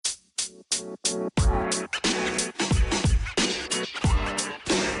Yo,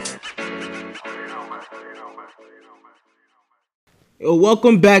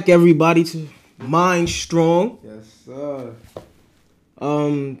 welcome back everybody to Mind Strong. Yes, sir.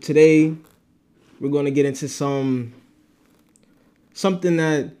 Today we're gonna get into something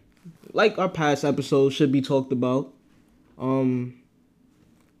that, like our past episodes, should be talked about.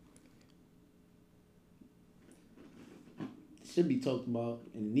 Should be talked about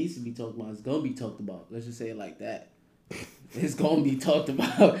and needs to be talked about. It's gonna be talked about. Let's just say it like that. It's gonna be talked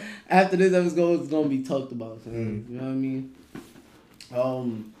about. After this episode, it's gonna be talked about. So, You know what I mean?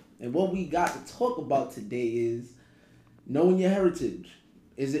 And what we got to talk about today is knowing your heritage.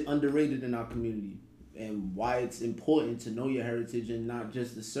 Is it underrated in our community? And why it's important to know your heritage and not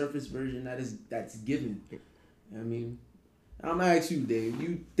just the surface version that's given. You know what I mean? I'm gonna ask you, Dave.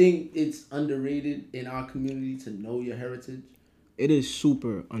 You think it's underrated in our community to know your heritage? It is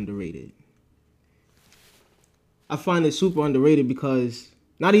super underrated. I find it super underrated because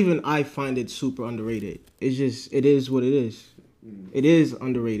not even I find it super underrated. It's just, it is what it is. It is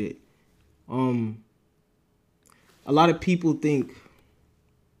underrated. A lot of people think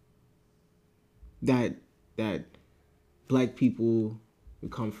that black people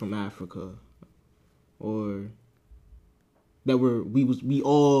come from Africa, or that we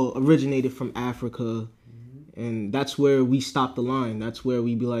all originated from Africa, and that's where we stop the line. That's where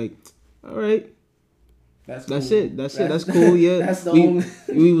we be like, all right, that's cool. it. That's cool. Yeah, that's the we, only.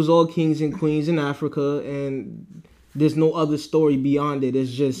 we was all kings and queens in Africa, and there's no other story beyond it.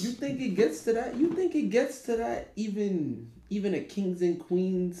 It's just. You think it gets to that? You think it gets to that even a kings and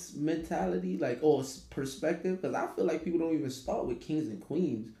queens mentality, like, or perspective? Because I feel like people don't even start with kings and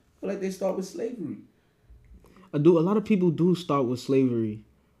queens. I feel like they start with slavery. A lot of people do start with slavery.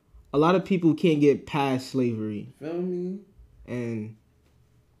 A lot of people can't get past slavery. Feel me? And,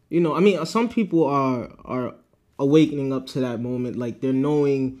 I mean, some people are awakening up to that moment. Like, they're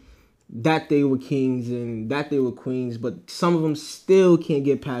knowing that they were kings and that they were queens, but some of them still can't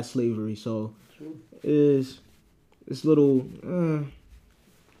get past slavery. So, True. it's little... And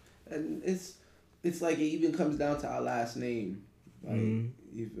it's like it even comes down to our last name. Like,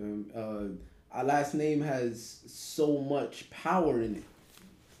 our last name has so much power in it.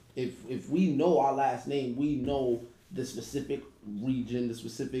 If we know our last name, we know the specific region, the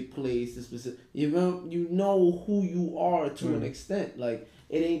specific place, the specific you know who you are to an extent. Like,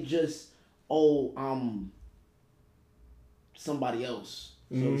 it ain't just somebody else,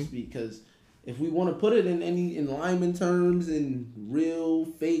 so to speak. Because if we want to put it in Lyman terms, in real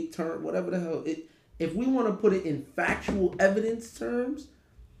fake term, whatever the hell if we want to put it in factual evidence terms,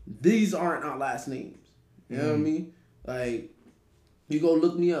 these aren't our last names. You know what I mean? Like, you go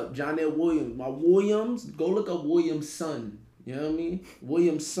look me up, John L. Williams. My Williams, go look up Williams' son. You know what I mean?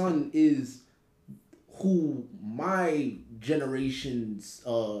 Williams' son is who my generation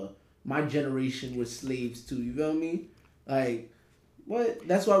was slaves to. You feel what I mean? Like, what?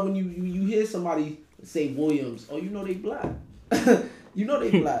 That's why when you hear somebody say Williams, oh, you know they black. You know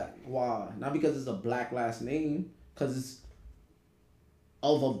they black. Why? Not because it's a black last name, because it's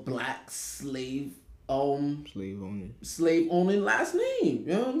of a black slave owning last name.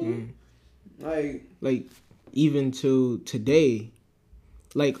 You know what I mean? Like even to today,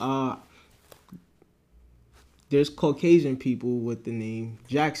 like there's Caucasian people with the name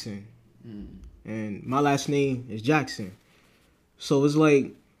Jackson, and my last name is Jackson. So it's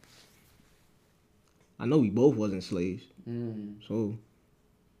like, I know we both wasn't slaves. So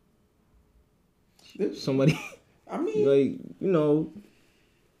somebody, I mean, like,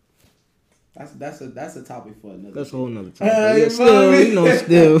 that's a topic for another. That's a whole nother topic. Yeah, still, you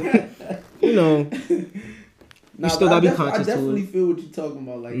still gotta be conscious. I definitely feel what you're talking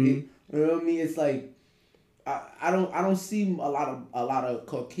about. Like, you know what I mean? It's like I don't see a lot of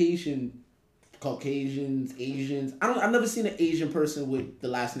Caucasians, Asians. I've never seen an Asian person with the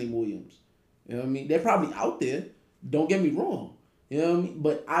last name Williams. You know what I mean? They're probably out there. Don't get me wrong. You know what I mean?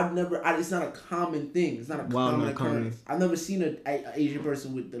 But it's not a common thing. It's not a common occurrence. I've never seen an Asian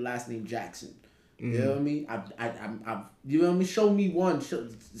person with the last name Jackson. You know what I mean? I've you know what I mean? Show me one.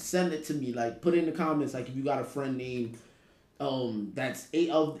 Send it to me. Like, put it in the comments. Like, if you got a friend named that's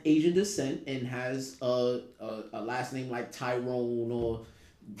of Asian descent and has a last name like Tyrone or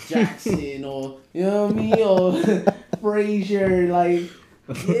Jackson or, you know what I mean, or Frazier, like,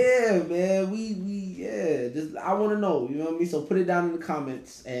 yeah, man, just I want to know, you know what I mean. So put it down in the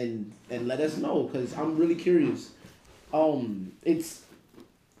comments and let us know, because I'm really curious. It's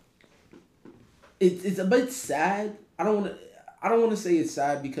a bit sad. I don't want to. I don't want to say it's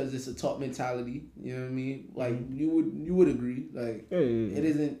sad because it's a taught mentality. You know what I mean? Like you would agree. Like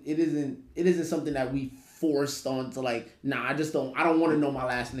it isn't something that we forced on to like. Nah, I don't want to know my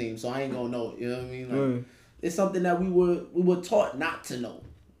last name, so I ain't gonna know it. You know what I mean? Like it's something that we were taught not to know.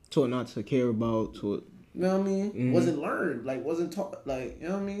 Taught not to care about. Taught. You know what I mean? Mm-hmm. Wasn't learned. Like wasn't taught. Like you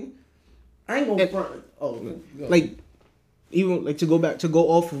know what I mean? I ain't gonna front. Oh, go. Like even like to go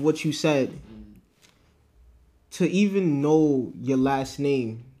off of what you said. To even know your last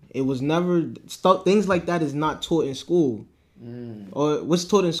name, it was never things like that is not taught in school. Or what's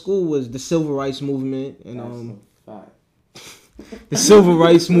taught in school was the civil rights movement and the civil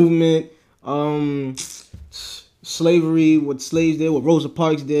rights movement, slavery, what slaves did, what Rosa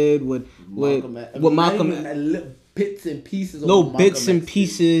Parks did, what Malcolm. Bits and pieces. Bits and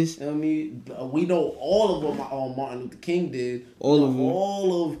pieces. You know what I mean? We know all of what Martin Luther King did.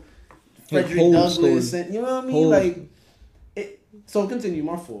 All of Frederick Douglass, and you know what I mean? Like, so continue.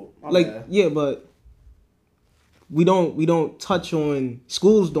 My fault. My bad. Yeah, but we don't touch on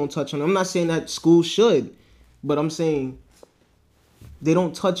schools. Don't touch on. I'm not saying that schools should, but I'm saying they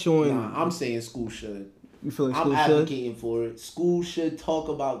don't touch on. Nah, I'm saying schools should. You feel like schools should? I'm advocating for it. Schools should talk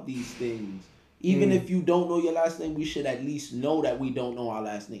about these things. Even if you don't know your last name, we should at least know that we don't know our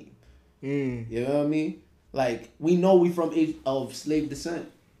last name. You know what I mean? Like, we know we from of slave descent.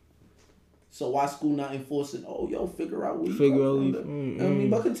 So why school not enforcing? Oh, yo, figure out where you come from. You know what I mean?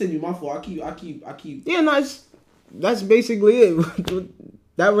 But continue, my fault. I keep. Yeah, nice. That's basically it.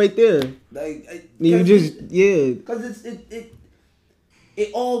 That right there. Like you just because it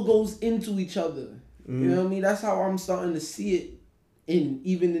all goes into each other. You know what I mean? That's how I'm starting to see it.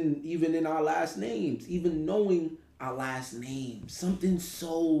 Even in our last names, even knowing our last name, something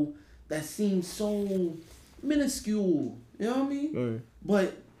that seems so minuscule. You know what I mean?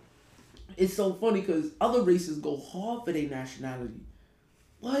 But it's so funny because other races go hard for their nationality.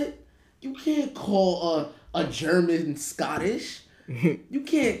 What? You can't call a German Scottish. You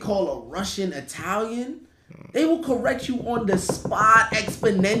can't call a Russian Italian. They will correct you on the spot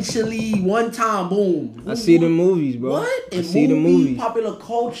exponentially. One time, boom. I see the movies, bro. What? I see the movies. Popular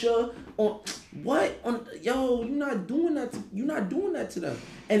culture. On what? You're not doing that. You're not doing that to them.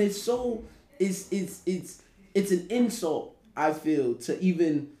 And it's so. It's an insult. I feel to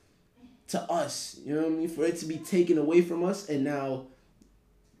us. You know what I mean? For it to be taken away from us, and now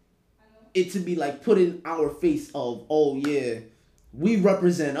it to be like put in our face of, oh yeah, we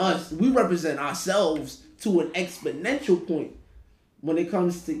represent us. We represent ourselves. To an exponential point when it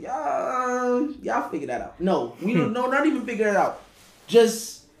comes to y'all figure that out. No, we don't. No, not even figure it out.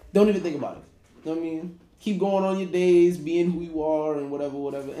 Just don't even think about it. You know what I mean? Keep going on your days, being who you are, and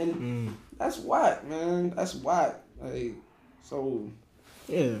whatever. And that's whack, man. That's whack. Like, so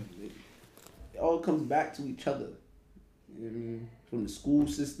yeah, it all comes back to each other. You know what I mean? From the school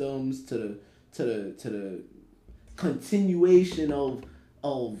systems to the continuation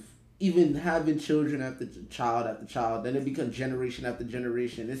of even having children after child, then it becomes generation after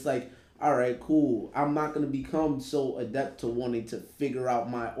generation. It's like, all right, cool. I'm not going to become so adept to wanting to figure out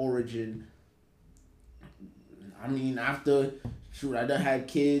my origin. I mean, after, I done had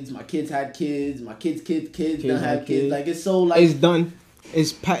kids. My kids had kids. My kids done had kids. Like, it's so like... It's done.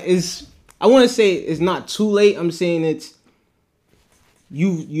 It's I want to say it's not too late. I'm saying it's...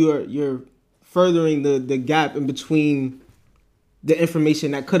 You're furthering the gap in between... the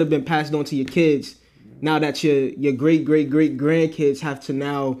information that could have been passed on to your kids, now that your great grandkids have to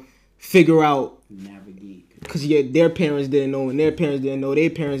now figure out, navigate, because their parents didn't know, and their parents didn't know,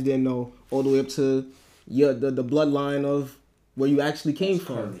 their parents didn't know, all the way up to the bloodline of where you actually came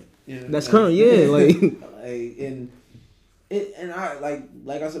from. Yeah, that's current, yeah. Like, and I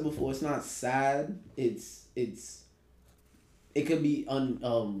like I said before, it's not sad. It could be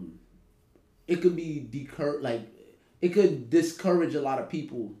it could be it could discourage a lot of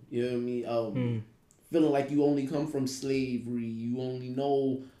people, you know what I mean? Feeling like you only come from slavery, you only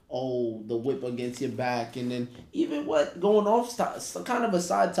know, the whip against your back, and then even going off, kind of a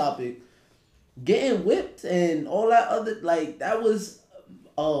side topic, getting whipped and all that other, like, that was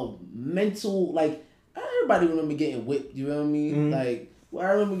mental, like, everybody remember getting whipped, you know what I mean? Like, well,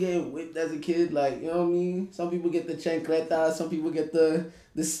 I remember getting whipped as a kid, like, you know what I mean? Some people get the chancleta, some people get the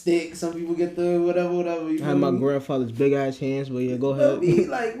stick, some people get the whatever. I had my grandfather's big ass hands, but yeah, go ahead. I mean,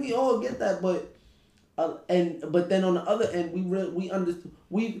 like, we all get that, but then on the other end, we understand,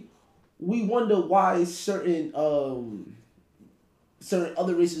 we wonder why certain other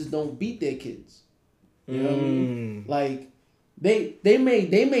races don't beat their kids. You know what I mean? Like, they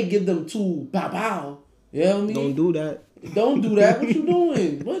may give them two bow. You know what I mean? Don't do that. What you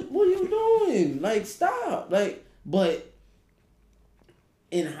doing? What are you doing? Like, stop. Like, but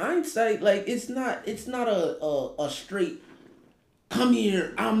in hindsight, like it's not a straight come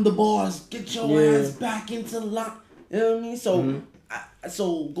here, I'm the boss, get your ass back into line. You know what I mean? So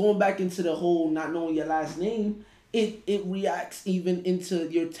so going back into the whole not knowing your last name, it reacts even into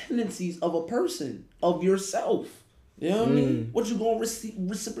your tendencies of a person, of yourself. You know what I mean? What you gonna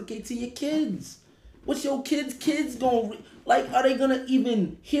reciprocate to your kids? What's your kids gonna like? Are they gonna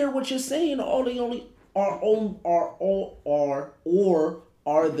even hear what you're saying, or they only or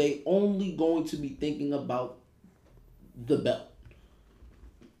are they only going to be thinking about the belt?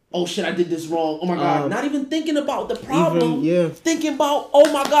 Oh shit, I did this wrong. Oh my god, not even thinking about the problem. Thinking about,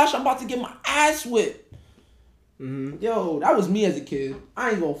 oh my gosh, I'm about to get my ass whipped. Yo, that was me as a kid.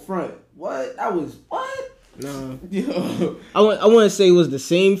 I ain't gonna front. What? That was what? No. Yo. I want to say it was the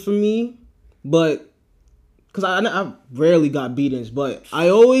same for me, but because I rarely got beatings, but I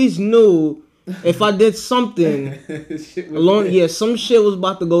always knew if I did something some shit was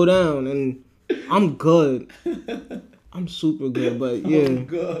about to go down, and I'm good. I'm super good, but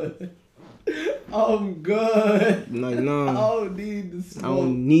yeah. I'm good. Like, no. I don't need the smoke. I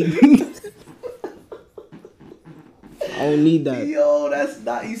don't need that. Yo, that's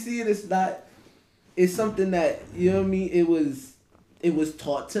not, you see, it's not, it's something that, you know what I mean, it was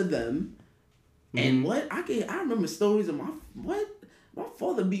taught to them. And I remember stories of my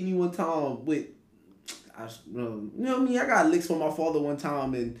father beat me one time with, you know what I mean, I got licks from my father one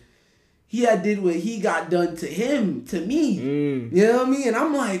time, and he had did what he got done to him, to me. You know what I mean? And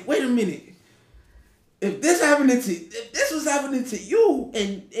I'm like, wait a minute. If this was happening to you,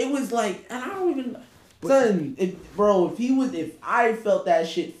 and it was like, and I don't even, if I felt that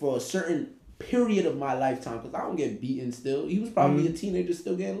shit for a certain period of my lifetime, because I don't get beaten still. He was probably a teenager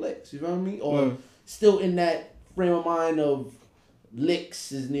still getting licks, you know what I mean? Or still in that frame of mind of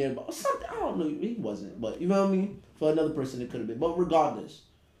licks is nearby. Or something, I don't know, he wasn't, but you know what I mean? For another person it could have been. But regardless.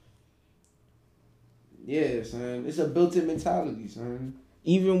 Yeah, son. It's a built-in mentality, son.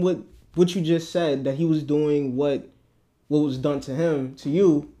 Even with what you just said, that he was doing what was done to him, to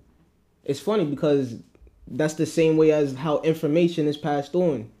you, it's funny because that's the same way as how information is passed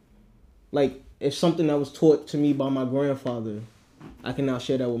on. Like, if something that was taught to me by my grandfather, I can now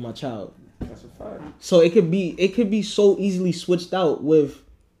share that with my child. That's a fact. So it could be so easily switched out with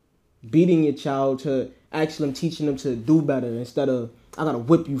beating your child to actually teaching them to do better instead of, I gotta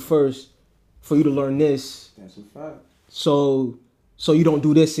whip you first for you to learn this. That's a fact. So you don't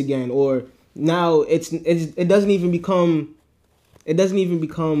do this again. Or now it doesn't even become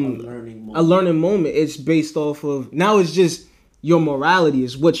a learning moment. It's based off of, now it's just your morality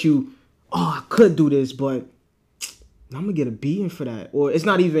is what you, I could do this, but I'm gonna get a beating for that. Or it's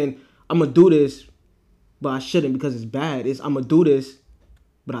not even, I'm gonna do this, but I shouldn't because it's bad. It's, I'm gonna do this,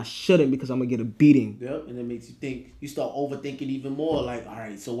 but I shouldn't because I'm gonna get a beating. Yep, and it makes you think. You start overthinking even more. Like, all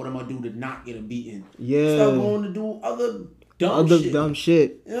right, so what am I gonna do to not get a beating? Yeah. You start going to do other dumb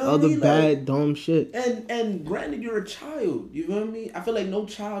shit. You know other bad, dumb shit. And granted, you're a child. You know what I mean? I feel like no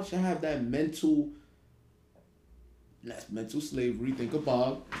child should have that mental. That's mental slavery. Think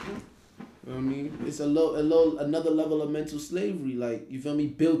about. You know what I mean? It's another level of mental slavery. Like, you feel me?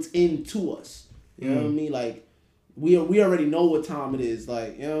 Built into us. You know what I mean? Like, we already know what time it is.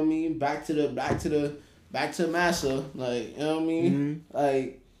 Like, you know what I mean? Back to massa. Like, you know what I mean?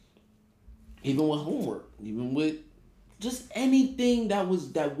 Like, even with homework, even with just anything that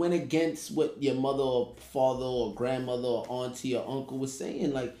went against what your mother or father or grandmother or auntie or uncle was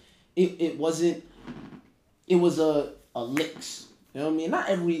saying. Like, it was a licks. You know what I mean? Not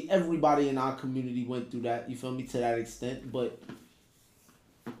everybody in our community went through that, you feel me, to that extent, but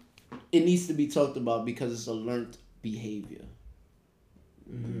it needs to be talked about because it's a learned behavior.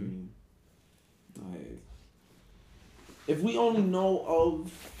 Like, if we only know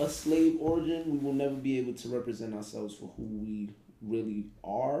of a slave origin, we will never be able to represent ourselves for who we really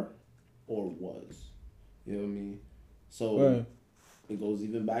are or was. You know what I mean? So it goes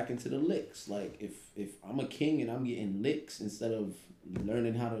even back into the licks. Like, if I'm a king and I'm getting licks instead of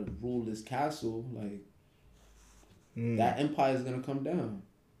learning how to rule this castle, like, that empire is gonna come down.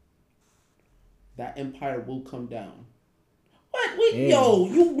 That empire will come down. What? Wait, yo,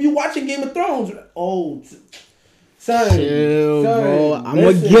 you watching Game of Thrones? Oh, son, bro. I'm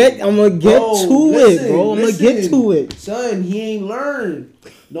gonna get to it. Son, he ain't learned.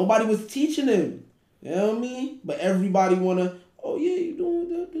 Nobody was teaching him. You know what I mean? But everybody wanna. Oh yeah, you doing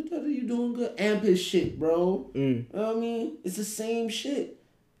good. You doing good. Amp his shit, bro. You know what I mean? It's the same shit.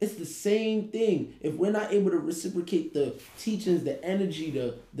 It's the same thing. If we're not able to reciprocate the teachings, the energy,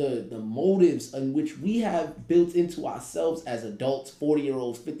 the motives in which we have built into ourselves as adults,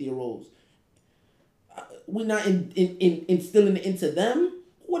 40-year-olds, 50-year-olds, we're not instilling it into them,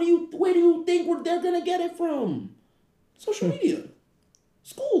 Where do you think they're gonna get it from? Social media,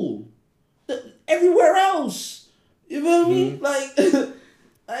 school, everywhere else. You feel me?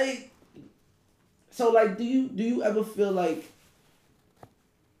 Like, so like, do you ever feel like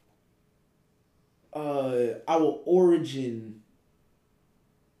our origin,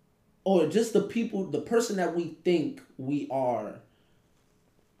 or just the person that we think we are,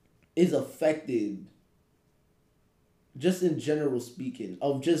 is affected, just in general speaking,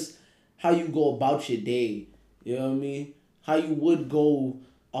 of just how you go about your day? You know what I mean? How you would go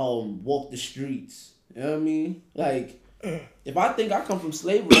walk the streets. You know what I mean? Like, if I think I come from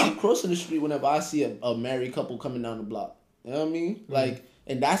slavery, I'm crossing the street whenever I see a married couple coming down the block. You know what I mean? Like,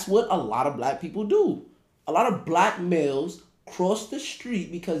 and that's what a lot of black people do. A lot of black males cross the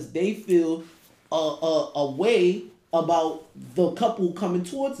street because they feel a way about the couple coming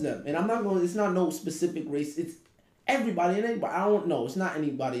towards them. And it's not no specific race. It's everybody and anybody. I don't know. It's not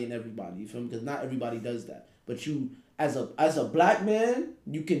anybody and everybody. You feel me? Because not everybody does that. But you, as a black man,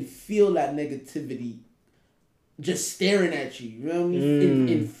 you can feel that negativity just staring at you. You know what I mean?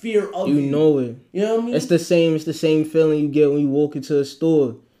 In fear of you. You know it. You know what I mean? It's the same feeling you get when you walk into a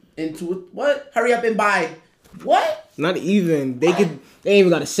store. Into it? What? Hurry up and buy. What? Not even. They ain't even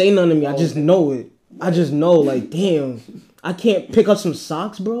gotta say nothing to me. I just know it. I just know, like, damn, I can't pick up some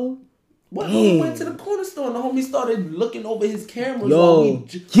socks, bro. What? We went to the corner store and the homie started looking over his cameras. Yo,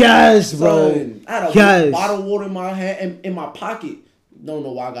 yes, bro. I had a bottle of water in my hand, in my pocket. Don't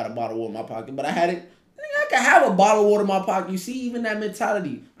know why I got a bottle of water in my pocket, but I had it. I can have a bottle of water in my pocket. You see, even that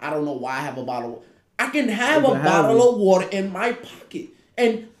mentality. I don't know why I have a bottle of water. I can have a bottle of water in my pocket.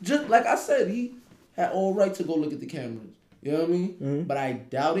 And just like I said, he had all right to go look at the cameras. You know what I mean? Mm-hmm. But I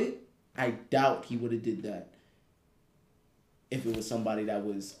doubt it. I doubt he would have did that if it was somebody that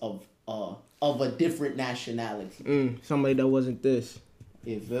was of a different nationality. Somebody that wasn't this.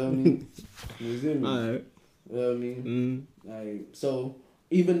 You feel me? You feel me? All right. You know what I mean? Like, so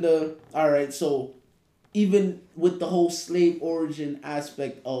even even with the whole slave origin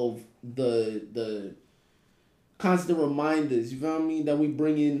aspect of the constant reminders, you feel what I mean, that we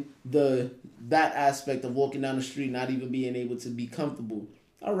bring in that aspect of walking down the street, not even being able to be comfortable.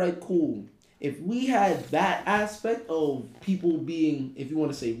 All right, cool. If we had that aspect of people being, if you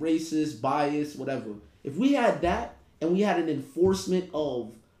want to say racist, biased, whatever, if we had that and we had an enforcement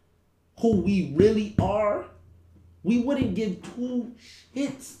of who we really are, we wouldn't give two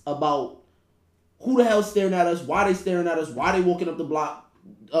shits about who the hell's staring at us, why they staring at us, why they walking up the block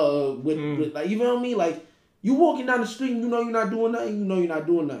with like, you know what I mean? Like, you walking down the street and you know you're not doing nothing, you know you're not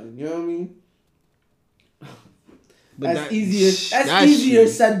doing nothing. You know what I mean? But that's easier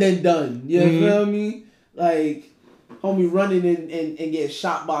said than done. You feel me? Like, homie running and get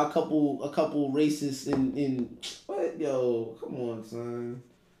shot by a couple racists in what? Yo, come on, son.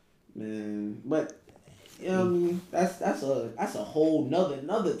 Man. But you know what I mean? That's a whole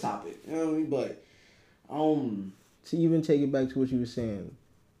another topic. You know what I mean? But to even take it back to what you were saying.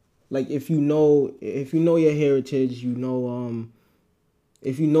 Like, if you know your heritage, you know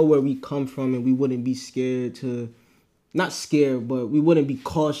if you know where we come from, and we wouldn't be scared to, not scared, but we wouldn't be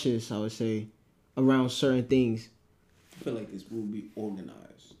cautious, I would say, around certain things. I feel like this will be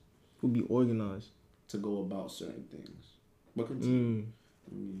organized. We'll be organized to go about certain things. But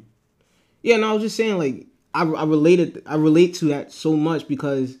yeah, and I was just saying, like, I relate to that so much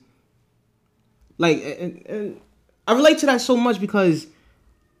because, like, and I relate to that so much because,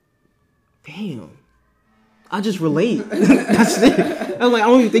 damn, I just relate. That's it. I'm like, I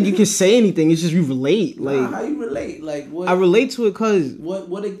don't even think you can say anything. It's just you relate. Like, how you relate? Like, what? I relate to it because what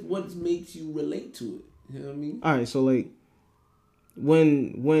makes you relate to it? You know what I mean? All right, so like,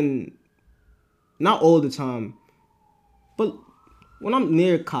 when not all the time, but when I'm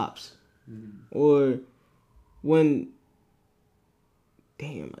near cops, or when,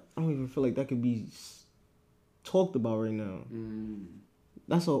 damn, I don't even feel like that could be talked about right now.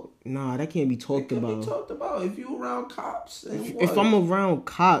 That's all. Nah, that can't be talked about. Be talked about if you around cops. If I'm around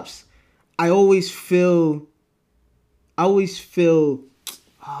cops, I always feel. What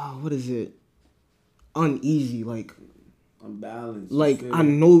is it? Uneasy, like unbalanced. Like,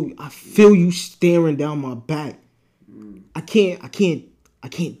 I feel you staring down my back. I can't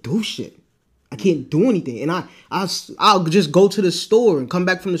do shit. I can't do anything, and I'll just go to the store and come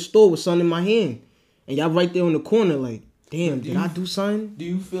back from the store with something in my hand, and y'all right there in the corner, like, damn, did I do something? Do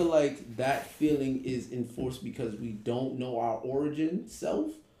you feel like that feeling is enforced because we don't know our origin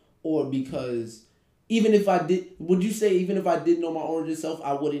self, or because even if I did, would you say even if I did know my origin self,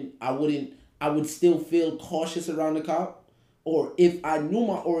 I would still feel cautious around the cop? Or if I knew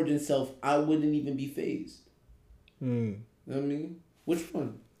my origin self, I wouldn't even be fazed. You know what I mean? Which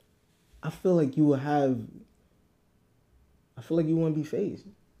one? I feel like you would have. I feel like you wouldn't be phased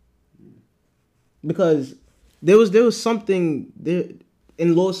because there was something there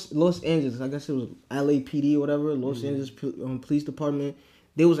in Los Angeles. I guess it was LAPD or whatever, Los Angeles Police Department.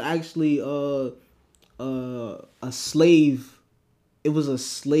 There was actually a slave. It was a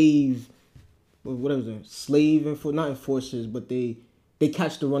slave. Whatever it? Slave not enforcers, but they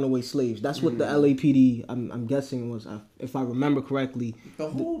catch the runaway slaves. That's what the LAPD. I'm guessing was, if I remember correctly. The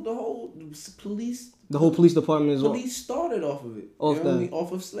whole police. The whole police department is. Police started off of it.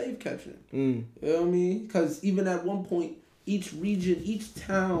 Off of slave catching. You know what I mean? Because even at one point, each region, each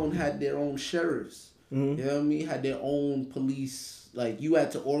town had their own sheriffs. You know what I mean? Had their own police. Like, you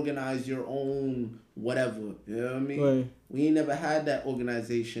had to organize your own whatever. You know what I mean? Right. We ain't never had that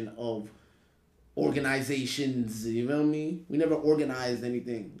organization of organizations. You know what I mean? We never organized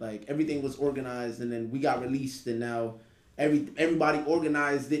anything. Like, everything was organized, and then we got released, and now everybody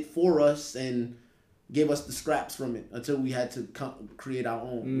organized it for us and gave us the scraps from it until we had to create our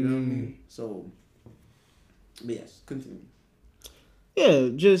own. You know what I mean? So, yes, continue. Yeah,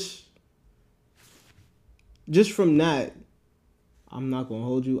 just from that, I'm not gonna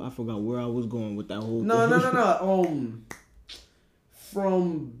hold you. I forgot where I was going with that whole thing. No.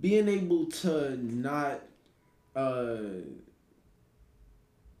 From being able to not from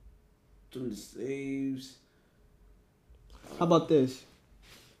the slaves. How about this?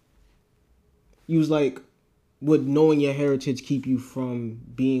 You was like, would knowing your heritage keep you from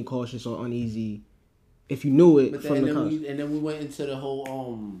being cautious or uneasy if you knew it from the cops? And then we went into the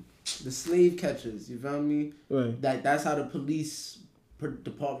whole the slave catchers. You feel me? Right. That's how the police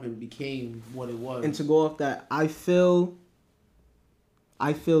department became what it was. And to go off that, I feel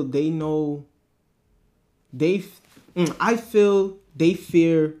they know. I feel they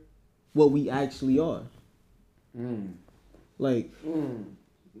fear what we actually are. Like.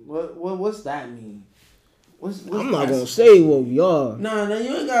 What's that mean? I'm not gonna say what we are. No,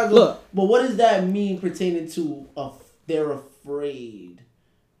 you ain't gotta go. Look, but what does that mean pertaining to they're afraid?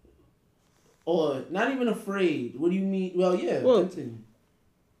 Or not even afraid. What do you mean? Well, yeah. Continue.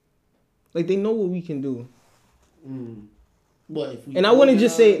 Like, they know what we can do. But if we I wouldn't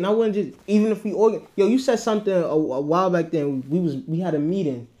just say, even if we organize. Yo, you said something a while back then. We had a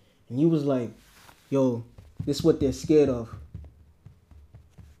meeting, and you was like, "Yo, this is what they're scared of.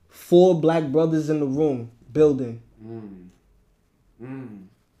 4 black brothers in the room building."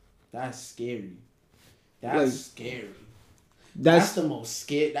 That's scary. That's scary. That's the most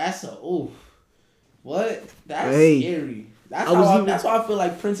scary. That's what? That's scary. That's why I feel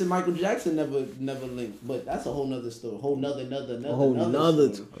like Prince and Michael Jackson never linked. But that's a whole nother story. Whole nother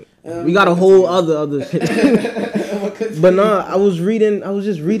story. We got a whole other shit. But nah, I was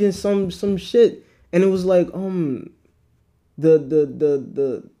just reading some shit, and it was like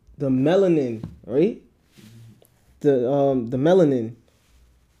the melanin, right? The melanin.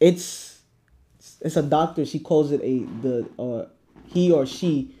 It's a doctor. She calls it he or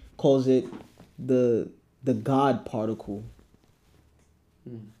she calls it the God particle.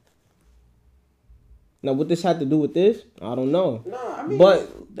 Now, what this had to do with this, I don't know. No, I mean,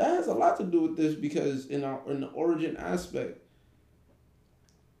 but that has a lot to do with this because in the origin aspect,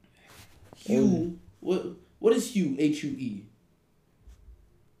 hue. What is hue? HUE.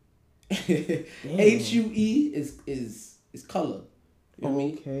 HUE is color. You know what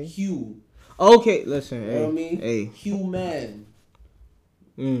I mean? Hue. Okay, listen. You know what I mean? Hey. Human.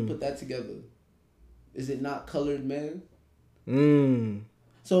 Put that together. Is it not colored man?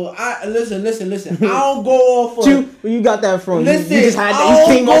 So listen. I don't go off for where you got that from? Listen, you just had I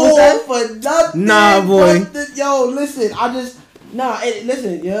don't go off for nothing. Nah, boy. Listen.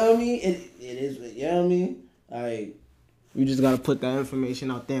 Listen. You know what I mean? It is. You know what I mean? Like, you just gotta put that information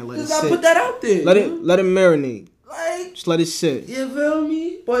out there and let it sit. Just gotta put that out there. Let it marinate. Like, just let it sit. You feel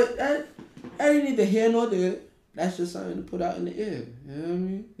me? But that ain't neither here nor there. That's just something to put out in the air. You know what I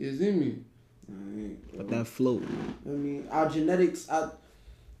mean? It's in me. Let that float. I mean, our genetics,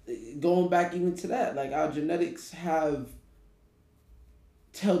 going back even to that, like, our genetics have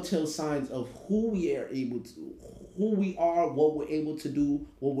telltale signs of who we are, what we're able to do,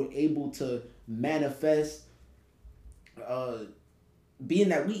 what we're able to manifest. Being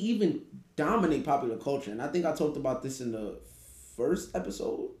that we even dominate popular culture, and I think I talked about this in the first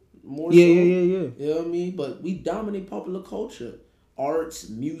episode. Yeah. You know what I mean? But we dominate popular culture, arts,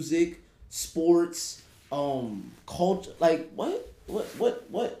 music, sports, culture. Like, what?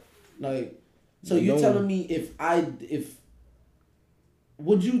 Like, so you're telling me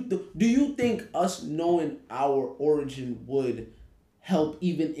do you think us knowing our origin would help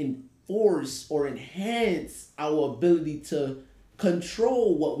even enforce or enhance our ability to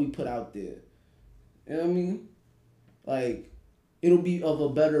control what we put out there. You know what I mean? Like, it'll be of a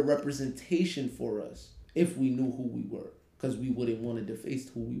better representation for us if we knew who we were, because we wouldn't want to deface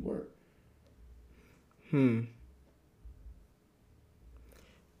who we were.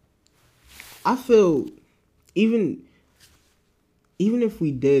 I feel even if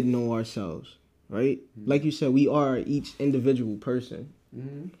we did know ourselves, right? Like you said, we are each individual person.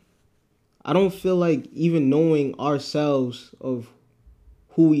 I don't feel like even knowing ourselves of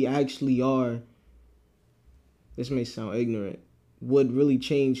who we actually are, this may sound ignorant, would really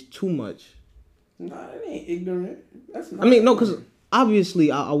change too much. Nah, it ain't ignorant. That's not. I mean, no, because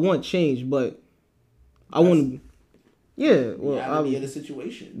obviously I want change, but I want to. Yeah, well, reality of the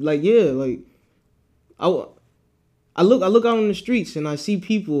situation. Like, yeah, like I look out on the streets and I see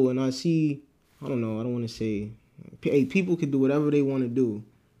people and I see, I don't know, I don't want to say, hey, people can do whatever they want to do.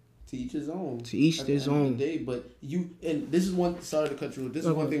 To each his own. To each his own. Day, but and this is one. Sorry to cut you. This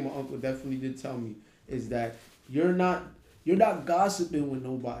is one thing my uncle definitely did tell me, is that you're not gossiping with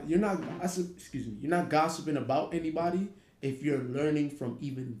nobody. You're not gossiping about anybody if you're learning from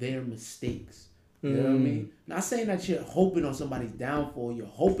even their mistakes. You know what I mean? Not saying that you're hoping on somebody's downfall. You're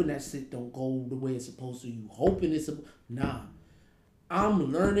hoping that shit don't go the way it's supposed to. You hoping nah.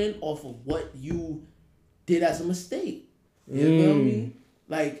 I'm learning off of what you did as a mistake. You know what I mean?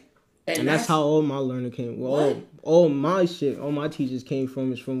 Like, and that's how all my learning came. Well, all my teachers came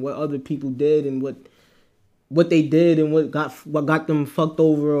from is from what other people did and what they did and what got them fucked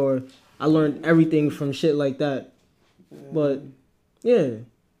over, or I learned everything from shit like that. But yeah,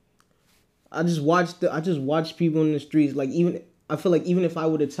 I just watched people in the streets. Like, I feel like even if I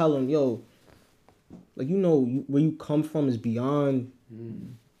were to tell them, yo, like, where you come from is beyond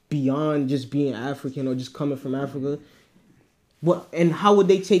just being African or just coming from Africa. What and how would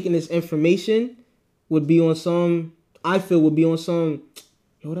they take in this information? Would be on some, yo,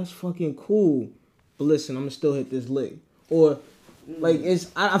 that's fucking cool. But listen, I'm gonna still hit this lick. Or like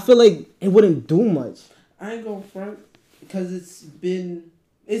I feel like it wouldn't do much. I ain't gonna front because it's all right.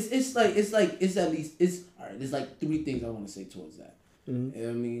 There's like three things I want to say towards that. You know what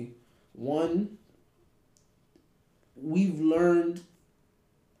I mean? One, we've learned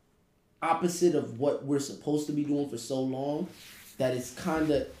opposite of what we're supposed to be doing for so long that it's kind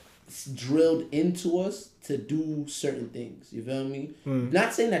of drilled into us to do certain things. You feel me?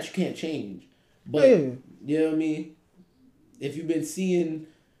 Not saying that you can't change, but you know what I mean? If you've been seeing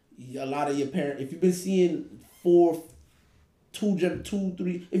a lot of your parents, if you've been seeing 2,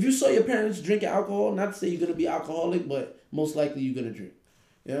 3, if you saw your parents drinking alcohol, not to say you're going to be alcoholic, but most likely you're going to drink.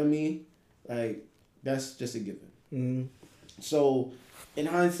 You know what I mean? Like, that's just a given. So, in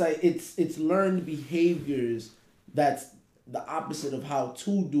hindsight, it's learned behaviors that's the opposite of how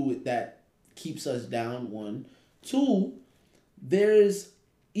to do it that keeps us down, one. Two, there's,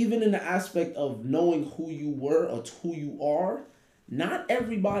 even in the aspect of knowing who you were or who you are, not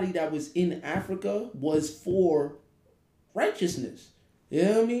everybody that was in Africa was for righteousness. You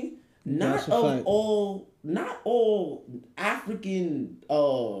know what I mean? Not all African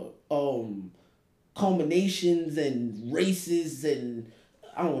culminations and races and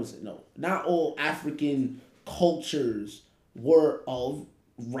I don't want to say no. Not all African cultures were of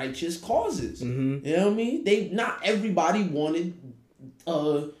righteous causes. You know what I mean? Not everybody wanted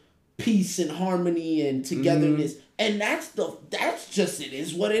peace and harmony and togetherness. And that's just it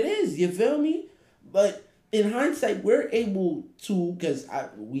is what it is. You feel me? But in hindsight, we're able to, because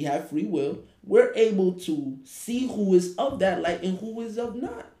we have free will, we're able to see who is of that light and who is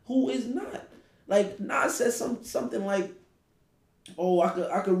not. Like Nas says something like, "Oh,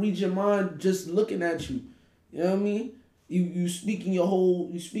 I could read your mind just looking at you." You know what I mean? You speaking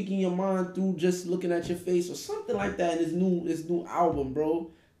your mind through just looking at your face or something like that in his new album, bro.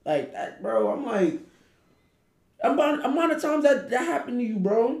 Like that, bro. I'm like, amount of times that happened to you,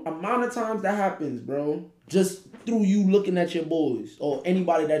 bro. Amount of times that happens, bro. Just through you looking at your boys or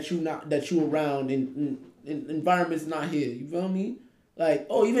anybody that you around in environments not here. You feel me? Like,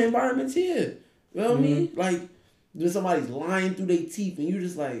 oh, even environments here. You know what I mean? Like, when somebody's lying through their teeth and you're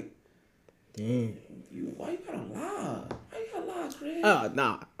just like, damn. Why you gotta lie? Why you gotta lie, Craig?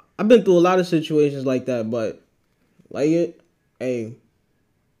 Nah. I've been through a lot of situations like that, but hey,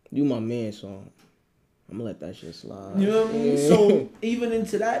 you my man, so I'm gonna let that shit slide. You know what I mean? So even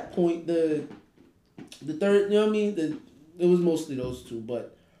into that point, the third, you know what I mean? It was mostly those two,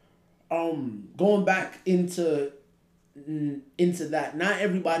 but going back into that, not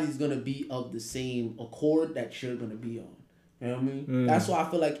everybody's gonna be of the same accord that you're gonna be on. You know what I mean? That's why I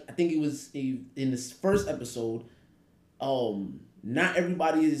feel like, I think it was in this first episode, not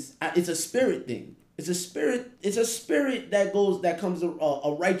everybody is, it's a spirit thing. It's a spirit. It's a spirit that comes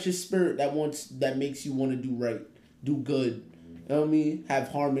a righteous spirit that makes you want to do right, do good. You know what I mean? Have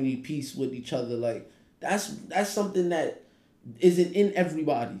harmony, peace with each other. Like that's something that isn't in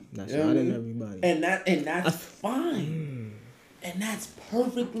everybody. That's not in everybody. And that's fine. And that's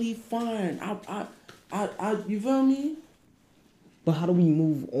perfectly fine. I you feel me? But how do we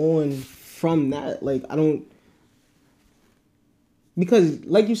move on from that? Like I don't. Because,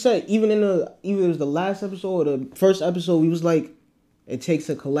 like you said, even either it was the last episode or the first episode, we was like, it takes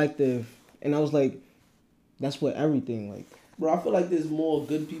a collective, and I was like, that's what everything like. Bro, I feel like there's more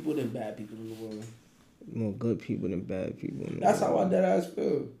good people than bad people in the world. More good people than bad people. That's how I deadass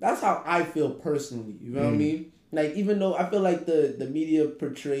feel. That's how I feel personally. You know what I mean? Like, even though I feel like the media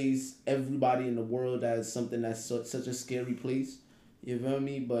portrays everybody in the world as something that's such a scary place. You feel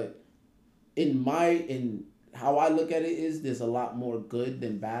me? But in how I look at it is there's a lot more good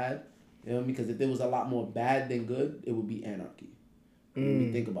than bad. You know what I mean? Because if there was a lot more bad than good, it would be anarchy. When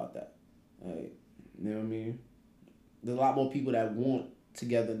we think about that. Like, you know what I mean? There's a lot more people that want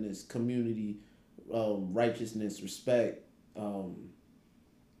togetherness, community, righteousness, respect,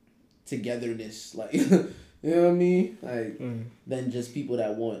 togetherness, like, you know what I mean? Like, than just people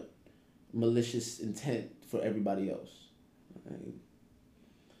that want malicious intent for everybody else. Right?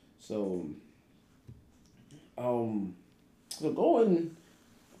 So going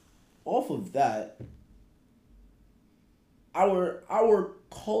off of that, our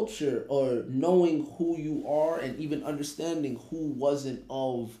culture, or knowing who you are and even understanding who wasn't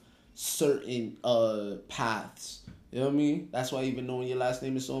of certain paths, you know what I mean? That's why even knowing your last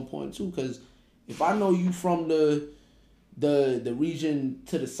name is so important too, because if I know you from the region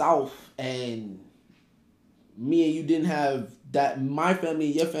to the south, and me and you didn't have that, my family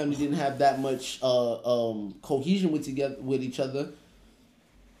and your family didn't have that much cohesion with each other,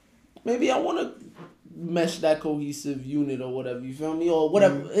 maybe I want to mesh that cohesive unit or whatever, you feel me? Or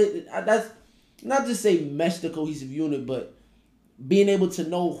whatever. That's not just say mesh the cohesive unit, but being able to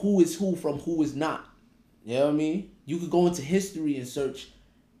know who is who from who is not. You know what I mean? You could go into history and search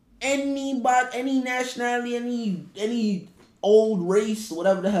anybody, any nationality, any old race,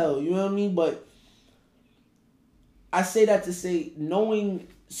 whatever the hell, you know what I mean? But I say that to say knowing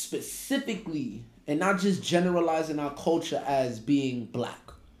specifically and not just generalizing our culture as being black.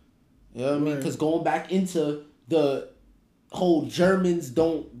 You know what I mean? Because going back into the whole Germans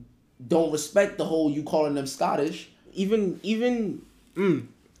don't respect the whole you calling them Scottish. And even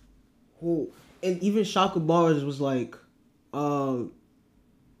Shaka Bars was like, in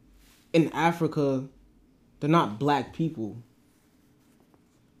Africa, they're not black people.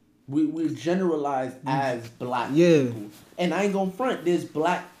 We're generalized as black people. And I ain't gonna front. There's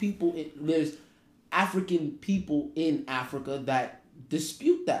black people, there's African people in Africa that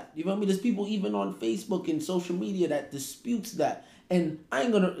dispute that. You know what I mean? There's people even on Facebook and social media that disputes that. And I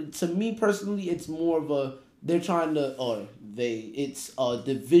ain't gonna, to me personally, it's more of a, it's a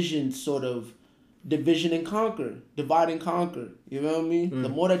division and conquer, divide and conquer. You know what I mean? The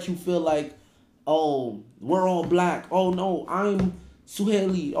more that you feel like, oh, we're all black. Oh no, I'm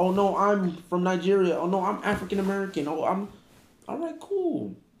Suhaili. Oh no, I'm from Nigeria. Oh no, I'm African American. Oh, I'm, all right,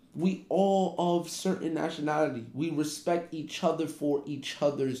 cool. We all of certain nationality. We respect each other for each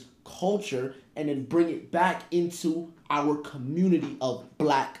other's culture, and then bring it back into our community of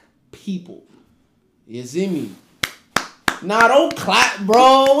black people. You see me? Nah, don't clap,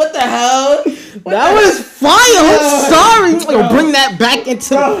 bro. What the hell? That was fire. I'm sorry. Bring that back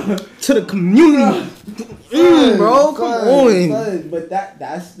into to the community. Bro, come on. But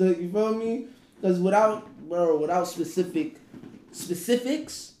that's the, you feel me? Because without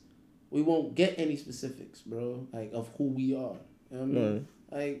specifics, we won't get any specifics, bro. Like, of who we are. You know what I mean?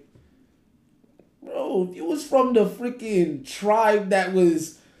 Like, bro, if you was from the freaking tribe that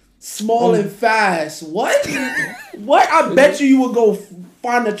was small and fast, what? What? I bet you would go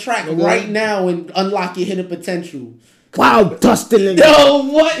find a track right now and unlock your hidden potential. Wow, Dustin. Yo,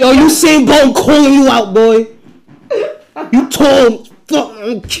 what? Yo, you seen Bone calling you out, boy. You told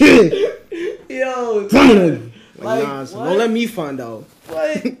fucking kid. Yo. Like, nah, so don't let me find out.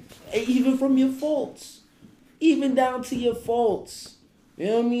 What? Even from your faults. Even down to your faults. You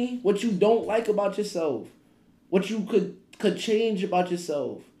know what I mean? What you don't like about yourself. What you could change about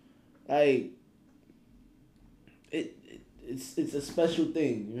yourself. Like, it's a special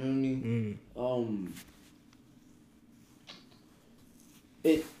thing. You know what I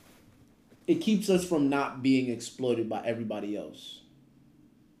mean? It keeps us from not being exploited by everybody else.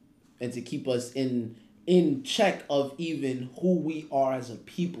 And to keep us in check of even who we are as a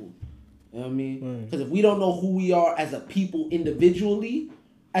people. You know what I mean? Because if we don't know who we are as a people individually,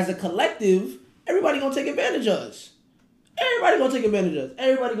 as a collective, everybody gonna take advantage of us. Everybody gonna take advantage of us.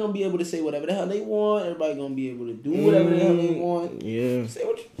 Everybody gonna be able to say whatever the hell they want. Everybody gonna be able to do whatever the hell they want. Yeah. Say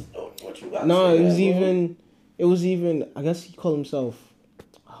what you got. No, it was even. I guess he called himself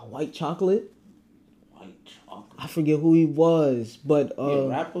White Chocolate. White Chocolate. I forget who he was, but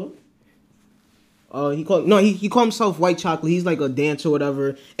rapper. He called himself White Chocolate. He's like a dancer or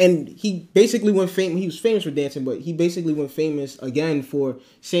whatever, and he basically went famous. He was famous for dancing, but he basically went famous again for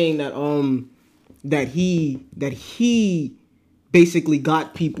saying that that he basically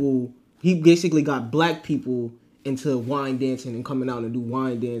got people. He basically got black people into wine dancing and coming out and do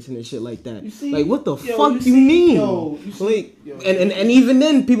wine dancing and shit like that. Like, what the fuck do you mean? And even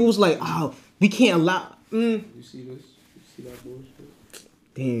then, people was like, oh, we can't allow. You see this? You see that bullshit?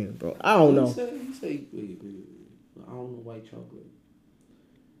 Damn, bro. I don't know. You say, wait. I don't know White Chocolate.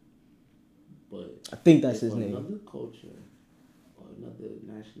 But I think that's his name. Another culture or another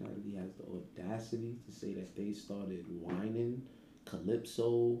nationality has the audacity to say that they started whining,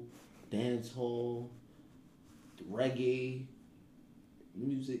 calypso, dancehall, reggae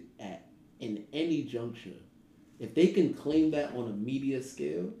music in any juncture. If they can claim that on a media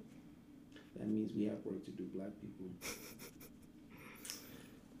scale, that means we have work to do, black people.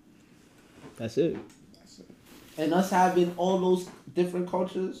 That's it. And us having all those different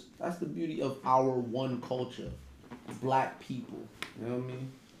cultures, that's the beauty of our one culture. Black people. You know what I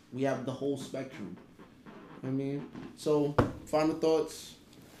mean? We have the whole spectrum. You know what I mean? So, final thoughts,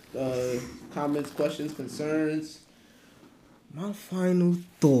 comments, questions, concerns. My final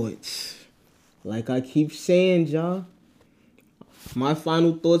thoughts. Like I keep saying, y'all. My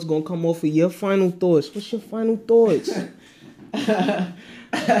final thoughts gonna come off of your final thoughts. What's your final thoughts?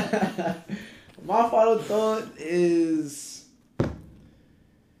 My final thought is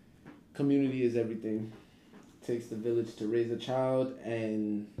community is everything. It takes the village to raise a child,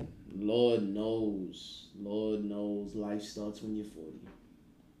 and Lord knows, life starts when you're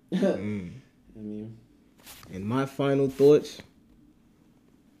 40. I mean, and my final thoughts,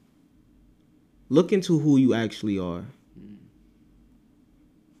 look into who you actually are.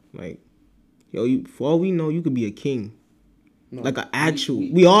 Like, yo, for all we know, you could be a king. No, like an actual.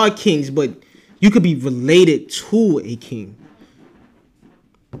 We are kings, but you could be related to a king.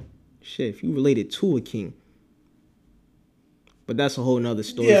 Shit, if you related to a king. But that's a whole nother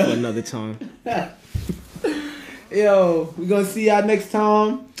story for another time. Yo, we're gonna see y'all next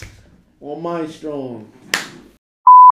time on Mind Strong.